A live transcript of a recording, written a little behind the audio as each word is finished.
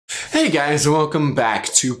Hey guys, and welcome back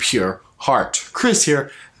to Pure Heart. Chris here,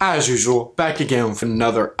 as usual, back again with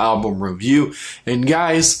another album review. And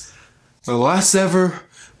guys, the last ever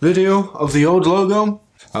video of the old logo.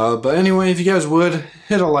 But anyway, if you guys would,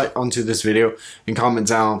 hit a like onto this video and comment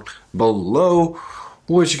down below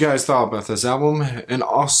what you guys thought about this album. And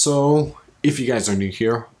also, if you guys are new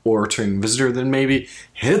here or a returning visitor, then maybe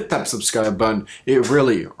hit that subscribe button. It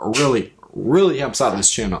really helps out this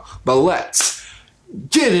channel. But let's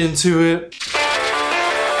get into it.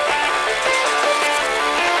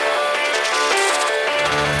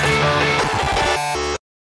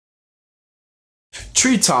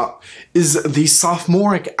 Treetop is the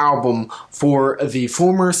sophomoric album for the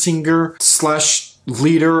former singer slash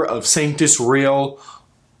leader of Sanctus Real,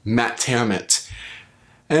 Matt Hammitt.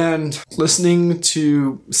 And listening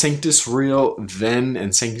to Sanctus Real then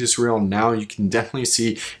and Sanctus Real now, you can definitely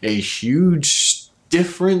see a huge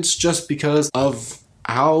difference just because of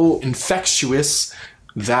how infectious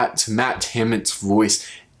that Matt Hammitt's voice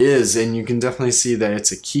is, and you can definitely see that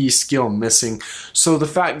it's a key skill missing. So the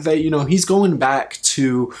fact that, you know, he's going back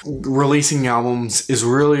to releasing albums is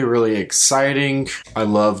really exciting. I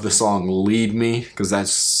love the song Lead Me because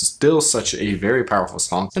that's still such a very powerful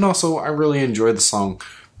song, and also I really enjoy the song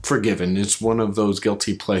Forgiven. It's one of those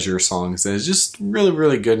guilty pleasure songs that is just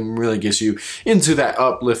really good and really gets you into that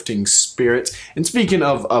uplifting spirit. And speaking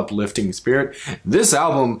of uplifting spirit, this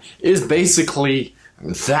album is basically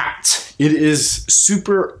that. It is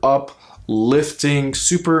super uplifting,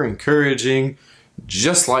 super encouraging,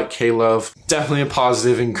 just like K-Love. Definitely a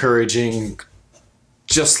positive, encouraging,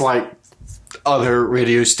 just like other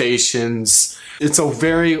radio stations. It's a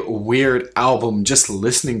very weird album just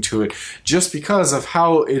listening to it, just because of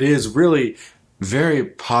how it is really very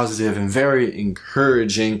positive and very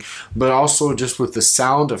encouraging, but also just with the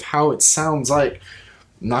sound of how it sounds like,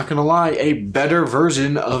 not gonna lie, a better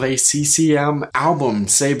version of a CCM album,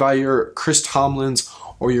 say by your Chris Tomlins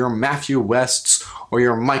or your Matthew Wests or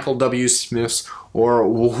your Michael W. Smiths or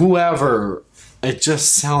whoever. It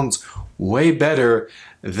just sounds way better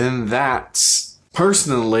than that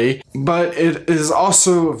personally, but it is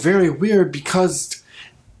also very weird because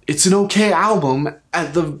it's an okay album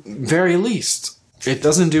at the very least. It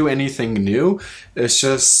doesn't do anything new. It's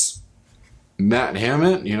just Matt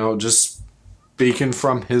Hammitt, you know, just speaking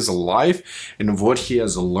from his life and of what he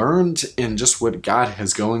has learned and just what God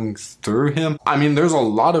has going through him. I mean, there's a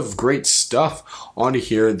lot of great stuff on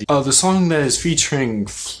here. The song that is featuring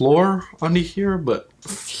Floor on here, but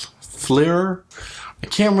Fleer, I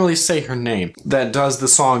can't really say her name, that does the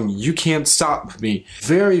song You Can't Stop Me.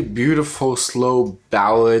 Very beautiful, slow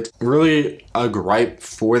ballad. Really a gripe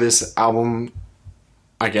for this album,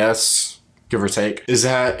 I guess, give or take, is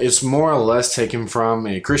that it's more or less taken from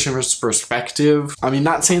a Christian perspective. I mean,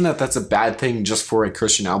 not saying that that's a bad thing just for a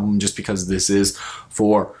Christian album, just because this is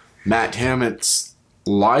for Matt Hammitt's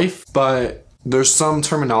life, but there's some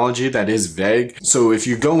terminology that is vague. So if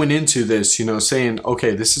you're going into this, you know, saying,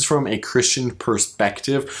 okay, this is from a Christian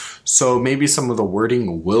perspective, so maybe some of the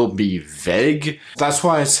wording will be vague. That's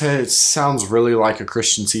why I said it sounds really like a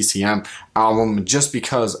Christian CCM album, just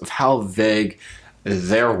because of how vague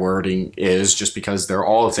their wording is, just because they're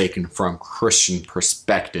all taken from Christian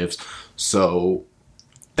perspectives. So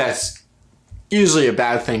that's usually a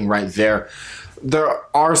bad thing right there. There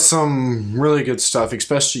are some really good stuff,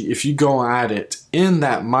 especially if you go at it in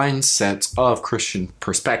that mindset of Christian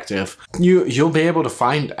perspective. You'll be able to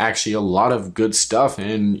find actually a lot of good stuff,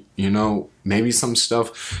 and, you know, maybe some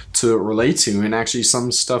stuff to relate to and actually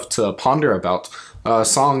some stuff to ponder about.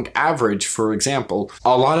 Song Average, for example.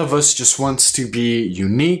 A lot of us just wants to be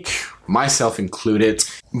unique, myself included,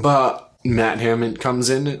 but Matt Hammitt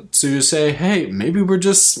comes in to say, hey, maybe we're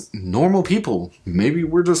just normal people. Maybe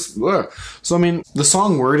we're just... So, I mean, the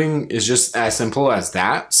song wording is just as simple as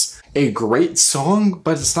that. A great song,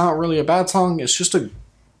 but it's not really a bad song. It's just a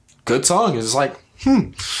good song. It's like,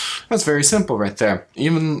 that's very simple right there.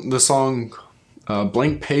 Even the song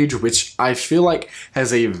Blank Page, which I feel like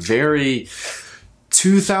has a very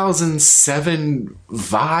 2007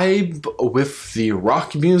 vibe with the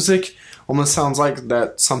rock music. Almost sounds like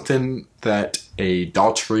that something that a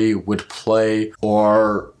Daltrey would play,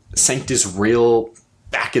 or Sanctus Real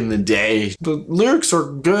back in the day. The lyrics are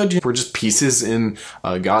good. We're just pieces in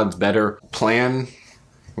God's better plan,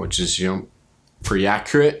 which is, you know, pretty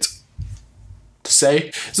accurate to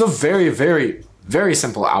say. It's a very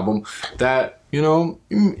simple album that, you know,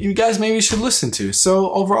 you guys maybe should listen to.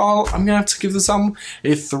 So overall, I'm gonna have to give this album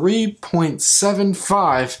a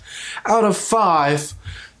 3.75 out of 5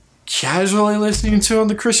 casually listening to on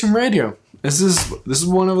the Christian radio. This is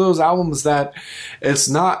one of those albums that it's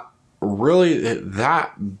not really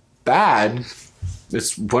that bad.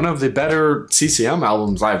 It's one of the better CCM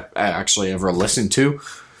albums I've actually ever listened to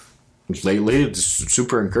lately. It's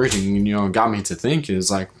super encouraging, you know, got me to think. Is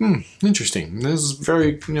like, interesting. This is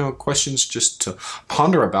very, you know, questions just to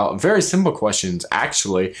ponder about. Very simple questions,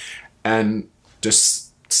 actually, and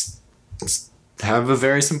just have a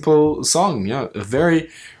very simple song. Yeah, a very,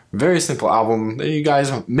 very simple album that you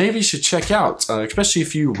guys maybe should check out, especially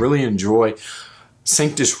if you really enjoy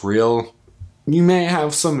Sanctus Real. You may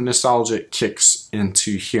have some nostalgic kicks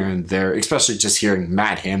into here and there, especially just hearing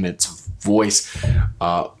Matt Hammitt's voice,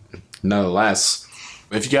 nonetheless.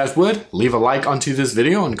 If you guys would, leave a like onto this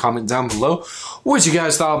video and comment down below what you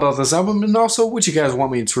guys thought about this album, and also what you guys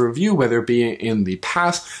want me to review, whether it be in the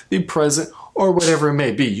past, the present, or whatever it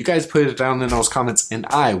may be. You guys put it down in those comments and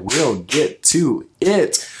I will get to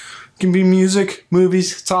it. Can be music,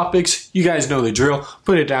 movies, topics, you guys know the drill.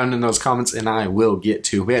 Put it down in those comments and I will get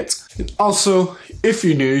to it. And also, if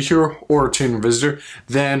you're new here or a returning visitor,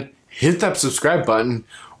 then hit that subscribe button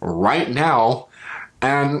right now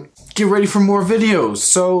and get ready for more videos.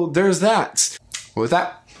 So there's that. With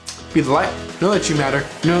that, be the light, know that you matter,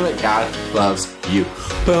 know that God loves you.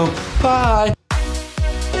 Boom, bye.